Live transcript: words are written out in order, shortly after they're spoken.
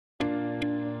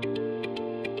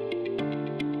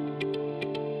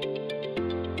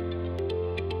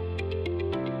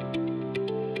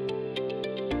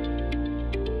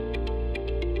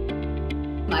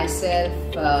myself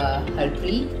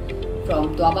Manpreet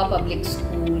from Duaba Public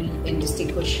School in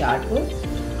district Hoshiarpur.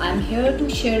 I'm here to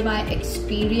share my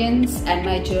experience and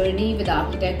my journey with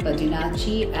architect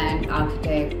Badrinath and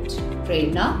architect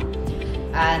Prerna.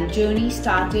 And journey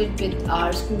started with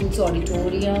our school's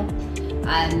auditorium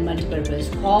and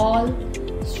multipurpose hall,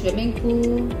 swimming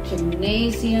pool,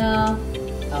 gymnasium,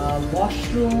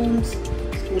 washrooms,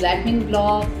 school admin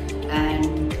block,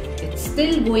 and it's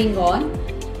still going on.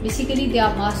 Basically, they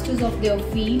are masters of their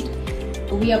field.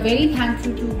 We are very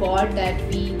thankful to God that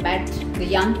we met the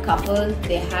young couple.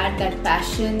 They had that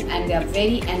passion and they are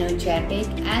very energetic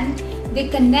and they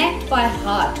connect by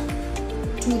heart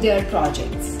to their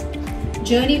projects.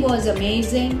 Journey was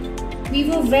amazing. We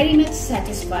were very much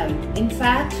satisfied. In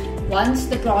fact, once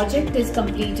the project is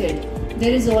completed,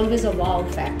 there is always a wow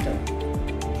factor.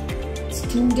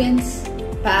 Students,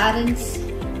 parents,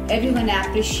 everyone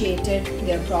appreciated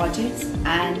their projects,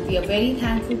 and we are very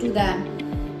thankful to them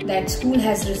that school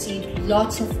has received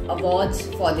lots of awards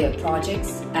for their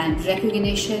projects and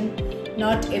recognition,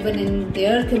 not even in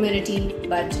their community,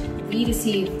 but we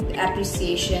received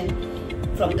appreciation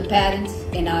from the parents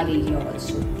in our area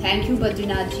also. Thank you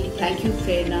Badrinath ji, thank you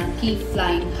Prerna, keep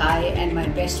flying high and my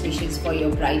best wishes for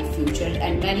your bright future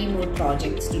and many more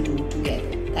projects to do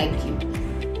together. Thank you.